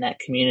disciples in that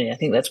community. I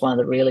think that's one of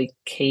the really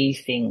key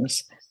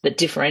things that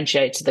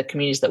differentiates the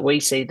communities that we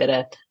see that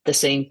are the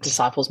seeing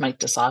disciples make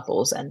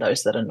disciples and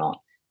those that are not,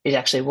 is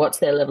actually what's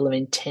their level of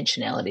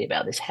intentionality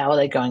about this? How are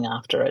they going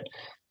after it?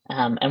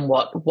 And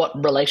what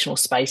relational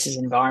spaces,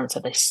 environments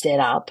have they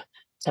set up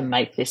to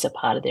make this a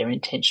part of their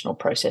intentional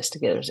process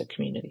together as a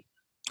community?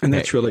 And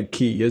that's really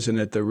key, isn't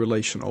it? The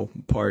relational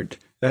part.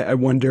 I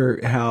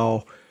wonder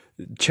how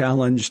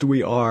challenged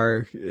we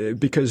are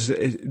because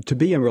to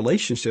be in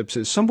relationships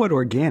is somewhat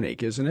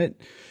organic, isn't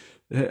it?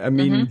 I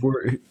mean,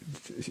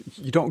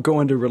 you don't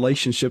go into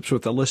relationships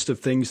with a list of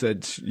things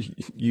that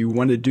you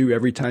want to do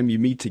every time you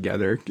meet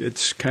together.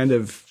 It's kind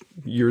of,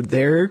 you're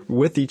there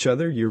with each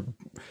other. You're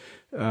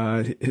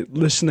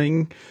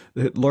listening,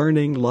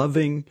 learning,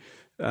 loving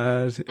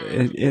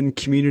in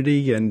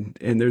community. And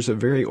there's a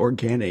very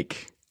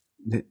organic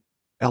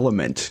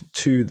element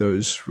to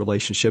those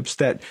relationships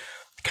that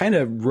kind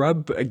of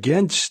rub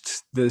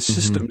against the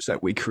systems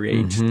that we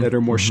create that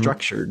are more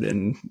structured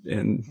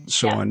and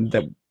so on,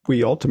 that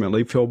we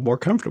ultimately feel more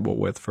comfortable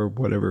with for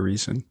whatever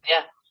reason.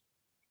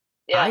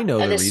 Yeah. I know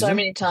and the there's reason. so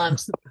many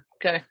times.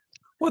 Okay.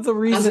 Well, the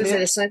reason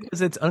is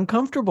because it's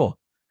uncomfortable,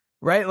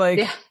 right?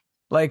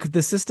 Like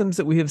the systems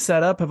that we have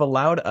set up have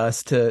allowed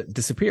us to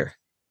disappear,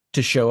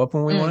 to show up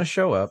when we want to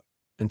show up,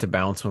 and to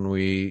bounce when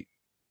we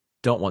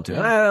don't want to.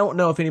 And I don't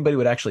know if anybody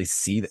would actually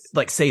say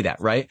that,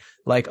 right?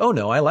 Like, oh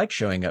no, I like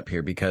showing up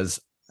here because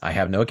I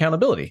have no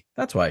accountability.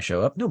 That's why I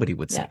show up. Nobody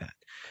would say that.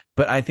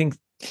 But I think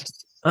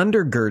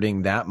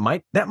undergirding that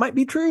might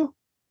be true.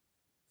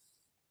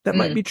 That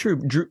might be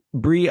true.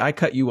 Bree, I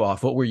cut you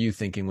off. What were you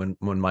thinking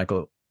when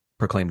Michael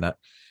proclaimed that?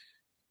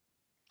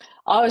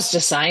 I was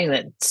just saying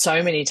that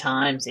so many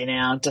times in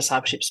our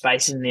discipleship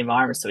spaces and the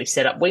environments that we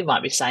set up, we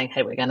might be saying,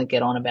 hey, we're going to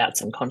get on about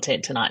some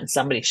content tonight, and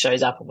somebody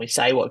shows up and we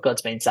say what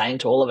God's been saying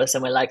to all of us,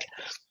 and we're like,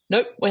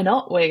 nope, we're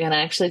not. We're going to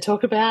actually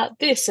talk about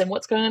this and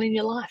what's going on in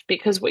your life,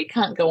 because we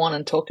can't go on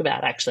and talk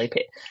about actually,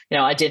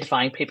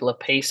 identifying people of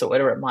peace or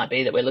whatever it might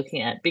be that we're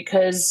looking at,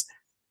 because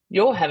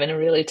you're having a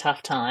really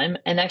tough time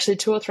and actually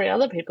 2 or 3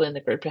 other people in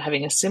the group are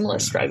having a similar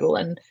struggle,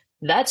 and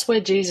that's where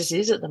Jesus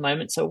is at the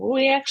moment. So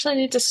we actually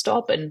need to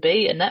stop and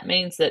be, and that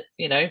means that,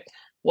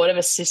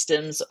 whatever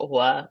systems,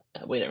 or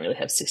we don't really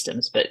have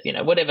systems, but,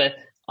 whatever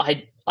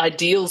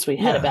ideals we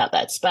had about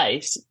that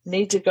space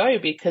need to go,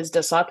 because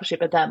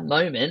discipleship at that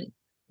moment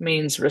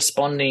means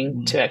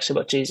responding to actually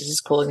what Jesus is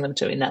calling them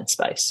to in that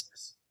space,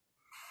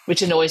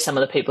 which annoys some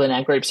of the people in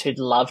our groups who'd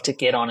love to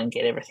get on and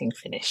get everything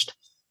finished.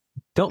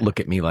 Don't look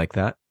at me like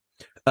that.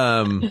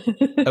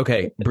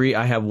 Okay, Bree,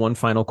 I have one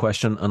final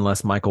question,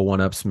 unless Michael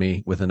one-ups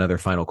me with another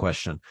final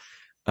question.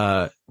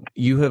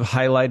 You have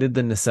highlighted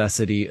the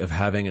necessity of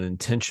having an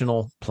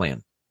intentional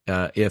plan.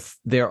 If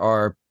there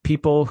are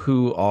people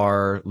who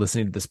are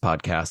listening to this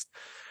podcast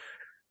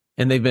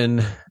and they've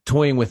been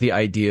toying with the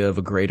idea of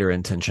a greater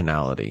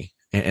intentionality,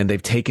 and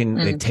they've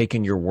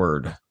taken your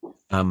word,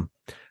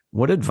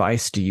 what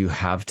advice do you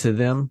have to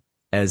them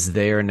as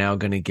they are now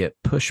going to get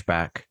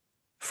pushback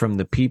from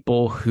the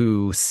people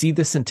who see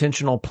this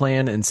intentional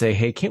plan and say,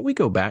 hey, can't we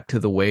go back to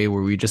the way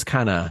where we just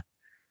kind of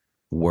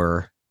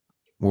where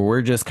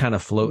we're just kind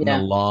of floating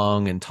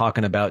along and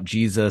talking about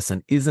Jesus,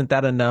 and isn't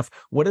that enough?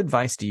 What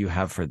advice do you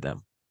have for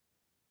them?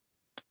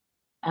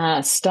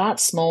 Start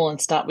small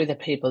and start with the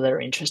people that are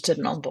interested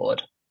and on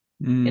board.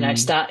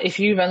 If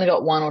you've only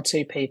got 1 or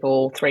 2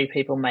 people, 3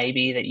 people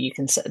maybe that you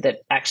can, that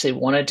actually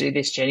want to do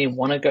this journey,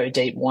 want to go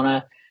deep, want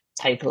to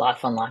take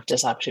life on life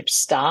discipleship,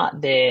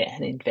 start there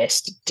and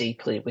invest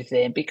deeply with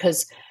them.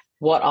 Because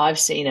what I've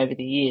seen over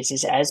the years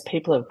is, as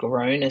people have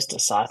grown as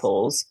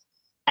disciples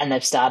and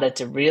they've started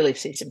to really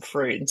see some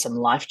fruit and some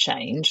life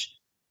change,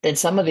 then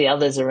some of the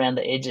others around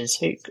the edges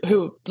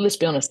who, let's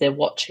be honest, they're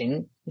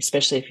watching,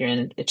 especially if you're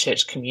in a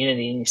church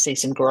community and you see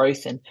some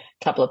growth and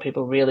a couple of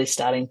people really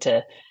starting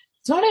to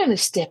not only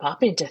step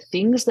up into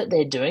things that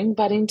they're doing,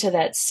 but into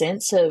that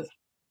sense of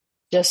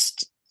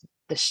just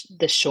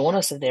the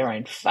sureness of their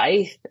own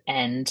faith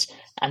and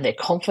their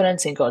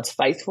confidence in God's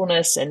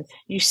faithfulness. And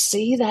you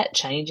see that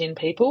change in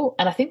people.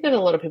 And I think there's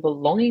a lot of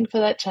people longing for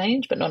that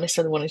change, but not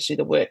necessarily wanting to do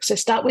the work. So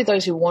start with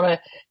those who want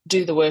to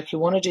do the work, who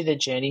want to do the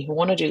journey, who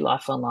want to do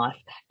life on life,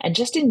 and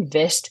just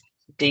invest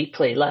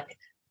deeply. Like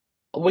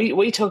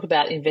we talk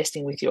about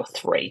investing with your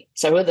 3.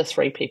 So who are the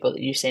 3 people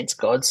that you sense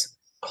God's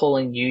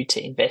calling you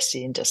to invest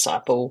in,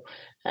 disciple?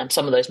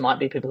 Some of those might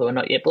be people who are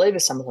not yet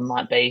believers. Some of them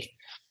might be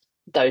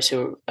those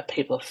who are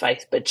people of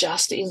faith, but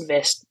just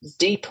invest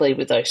deeply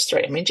with those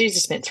 3. I mean,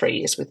 Jesus spent 3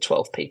 years with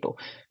 12 people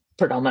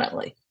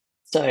predominantly.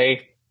 So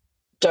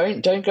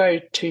don't go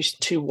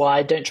too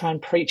wide. Don't try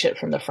and preach it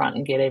from the front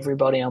and get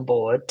everybody on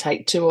board.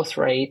 Take 2 or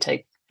 3,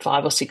 take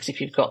 5 or 6 if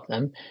you've got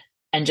them,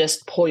 and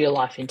just pour your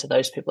life into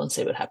those people and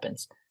see what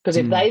happens. Because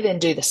if they then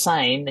do the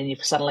same, then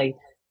you've suddenly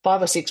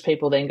 5 or 6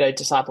 people then go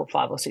disciple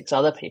 5 or 6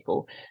 other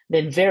people,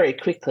 then very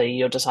quickly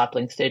you're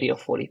discipling 30 or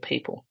 40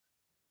 people.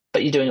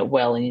 But you're doing it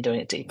well and you're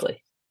doing it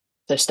deeply.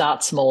 So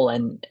start small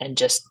and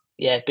just,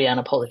 be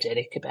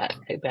unapologetic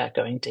about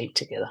going deep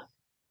together.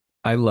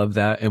 I love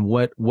that. And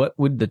what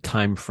would the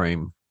time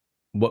frame?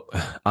 What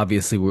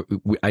obviously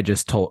I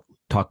just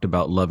talked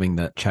about loving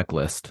that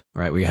checklist,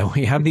 right? We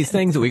have these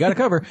things that we got to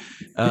cover.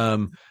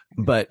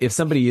 But if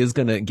somebody is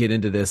going to get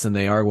into this and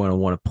they are going to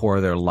want to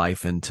pour their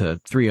life into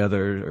 3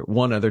 other,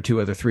 1 other,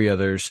 2 other, 3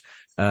 others,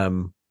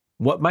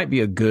 what might be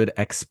a good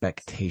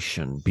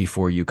expectation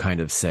before you kind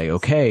of say,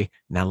 okay,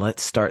 now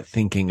let's start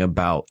thinking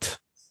about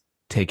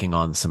taking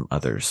on some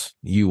others?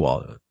 You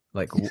all,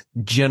 like,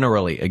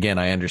 generally, again,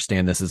 I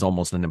understand this is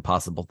almost an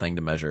impossible thing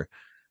to measure.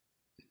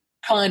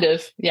 Kind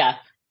of, yeah.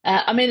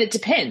 I mean, it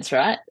depends,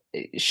 right?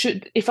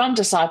 If I'm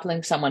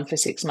discipling someone for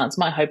 6 months,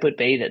 my hope would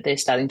be that they're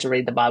starting to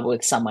read the Bible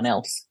with someone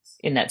else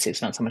in that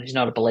 6 months, someone who's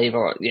not a believer,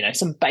 or,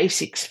 some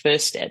basics,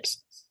 first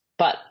steps.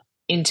 But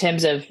in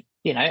terms of,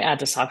 our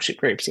discipleship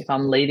groups, if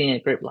I'm leading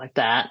a group like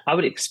that, I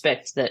would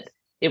expect that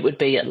it would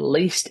be at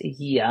least a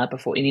year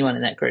before anyone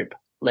in that group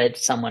led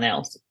someone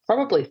else,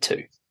 probably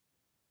 2,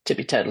 to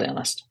be totally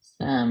honest.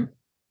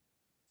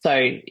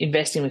 So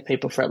investing with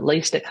people for at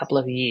least a couple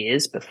of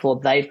years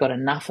before they've got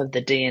enough of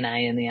the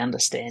DNA and the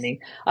understanding.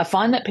 I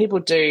find that people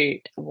do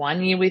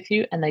 1 year with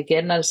you and they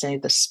get an understanding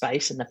of the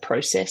space and the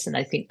process and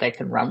they think they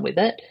can run with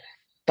it.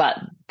 But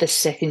the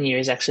second year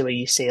is actually where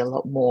you see a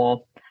lot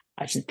more,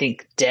 I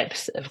think,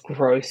 depth of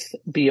growth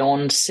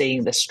beyond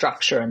seeing the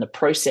structure and the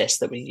process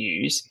that we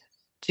use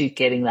to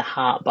getting the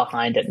heart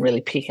behind it and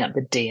really picking up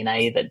the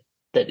DNA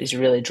that is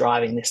really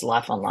driving this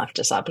life-on-life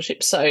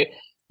discipleship. So,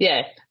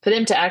 for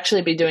them to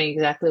actually be doing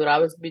exactly what I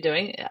would be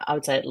doing, I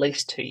would say at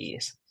least 2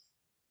 years.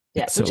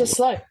 Yeah, so, which is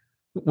slow.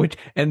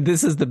 And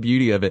this is the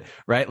beauty of it,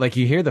 right? Like,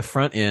 you hear the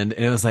front end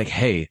and it was like,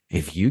 hey,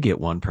 if you get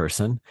 1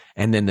 person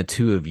and then the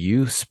 2 of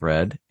you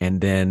spread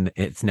and then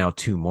it's now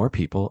 2 more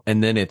people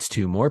and then it's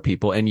 2 more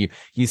people and you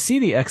see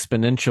the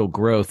exponential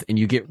growth and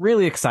you get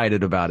really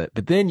excited about it.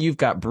 But then you've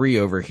got Bree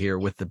over here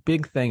with the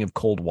big thing of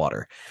cold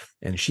water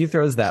and she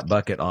throws that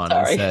bucket on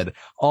and said,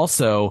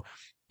 also,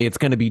 it's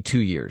going to be 2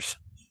 years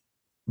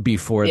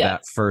before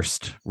that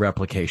first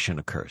replication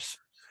occurs.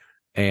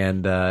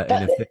 And but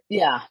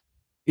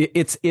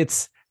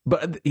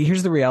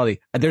here's the reality.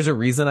 There's a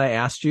reason I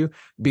asked you,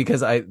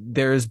 because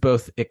there is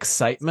both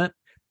excitement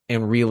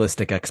and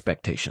realistic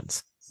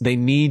expectations. They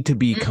need to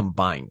be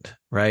combined,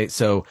 right?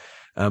 So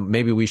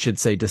maybe we should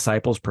say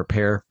disciples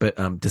prepare,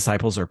 but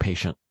disciples are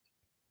patient.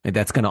 And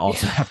that's going to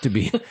also have to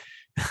be.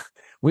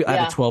 I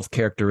have a 12th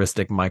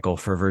characteristic, Michael,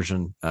 for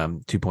version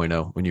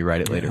 2.0 when you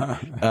write it later.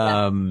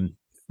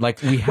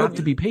 Like, we have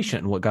to be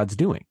patient in what God's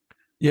doing.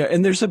 Yeah,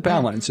 and there's a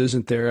balance,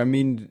 isn't there? I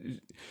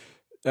mean,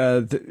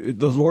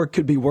 the Lord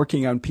could be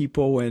working on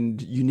people in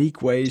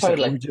unique ways that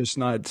we're just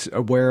not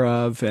aware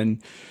of,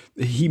 and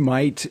He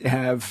might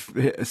have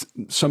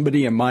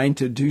somebody in mind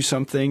to do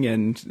something,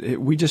 and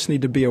we just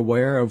need to be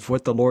aware of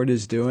what the Lord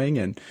is doing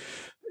and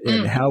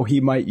how He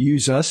might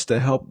use us to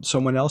help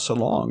someone else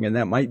along. And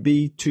that might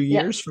be 2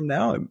 years from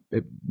now.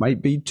 It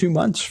might be 2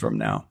 months from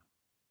now.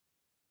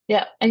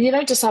 Yeah, and you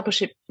don't disciple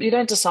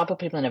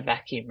people in a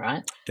vacuum,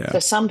 right? Yeah. So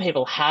some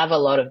people have a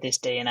lot of this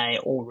DNA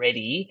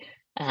already,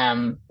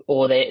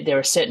 or they're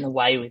a certain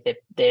way with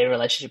their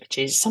relationship with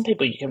Jesus. Some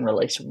people you can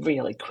release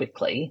really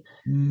quickly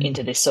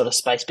into this sort of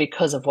space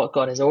because of what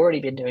God has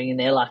already been doing in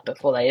their life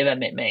before they ever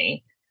met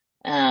me.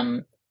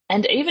 And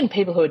even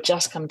people who have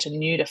just come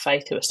new to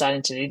faith who are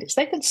starting to do this,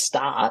 they can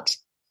start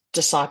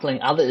discipling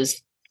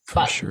others,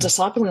 but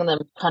discipling them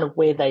kind of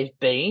where they've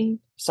been.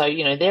 So,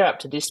 they're up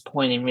to this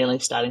point in really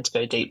starting to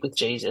go deep with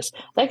Jesus.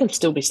 They can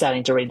still be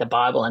starting to read the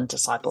Bible and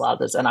disciple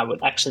others. And that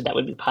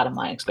would be part of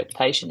my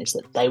expectation, is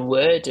that they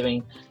were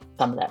doing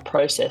some of that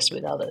process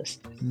with others.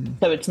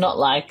 So it's not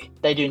like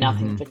they do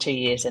nothing for 2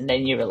 years and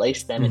then you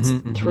release them. It's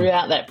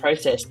throughout that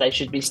process, they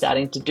should be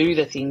starting to do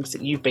the things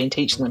that you've been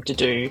teaching them to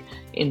do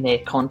in their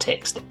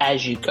context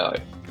as you go.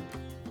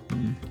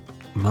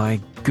 My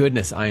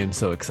goodness, I am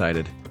so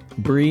excited.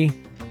 Bree,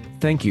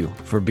 thank you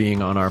for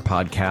being on our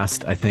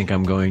podcast. I think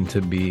I'm going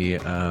to be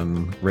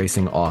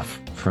racing off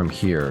from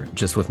here,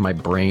 just with my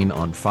brain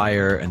on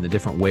fire and the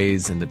different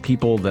ways and the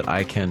people that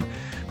I can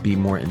be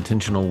more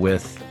intentional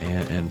with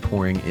and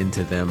pouring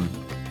into them.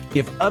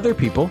 If other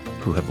people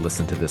who have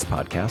listened to this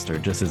podcast are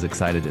just as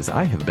excited as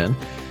I have been,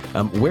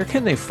 where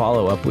can they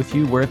follow up with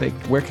you?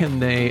 Where can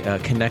they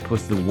connect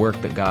with the work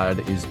that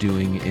God is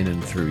doing in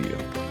and through you?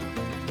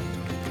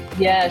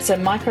 Yeah, so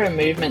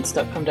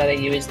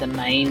micromovements.com.au is the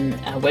main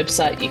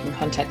website you can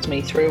contact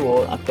me through,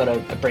 or I've got a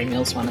Bree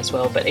Mills one as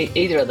well. But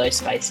either of those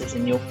spaces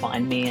and you'll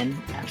find me, and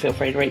feel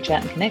free to reach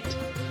out and connect.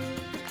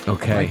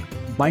 Okay.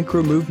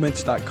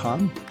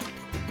 Micromovements.com?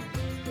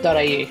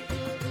 .au.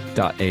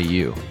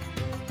 You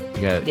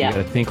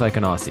gotta think like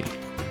an Aussie,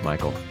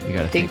 Michael. You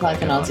gotta think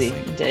like an Aussie,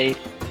 indeed.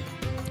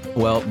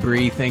 Well,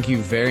 Bree, thank you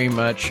very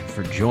much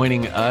for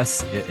joining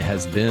us. It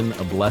has been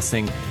a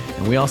blessing.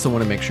 And we also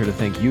want to make sure to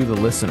thank you, the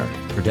listener,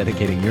 for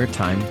dedicating your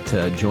time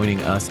to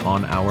joining us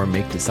on our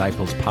Make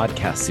Disciples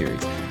podcast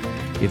series.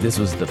 If this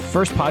was the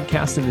first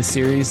podcast in the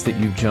series that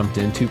you've jumped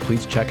into,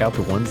 please check out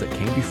the ones that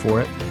came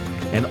before it.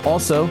 And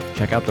also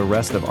check out the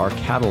rest of our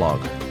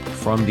catalog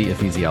from the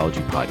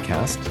Ecclesiology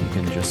podcast. You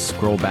can just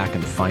scroll back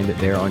and find it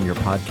there on your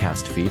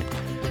podcast feed.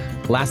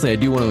 Lastly, I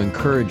do want to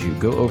encourage you,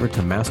 go over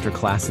to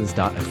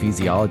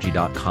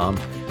masterclasses.ecclesiology.com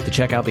to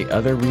check out the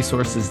other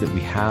resources that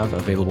we have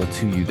available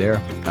to you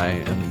there. I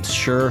am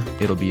sure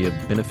it'll be a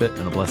benefit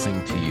and a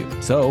blessing to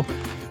you. So,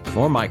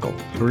 for Michael,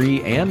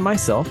 Bree, and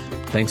myself,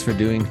 thanks for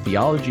doing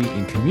theology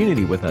in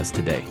community with us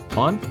today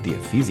on the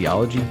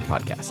Ecclesiology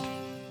podcast.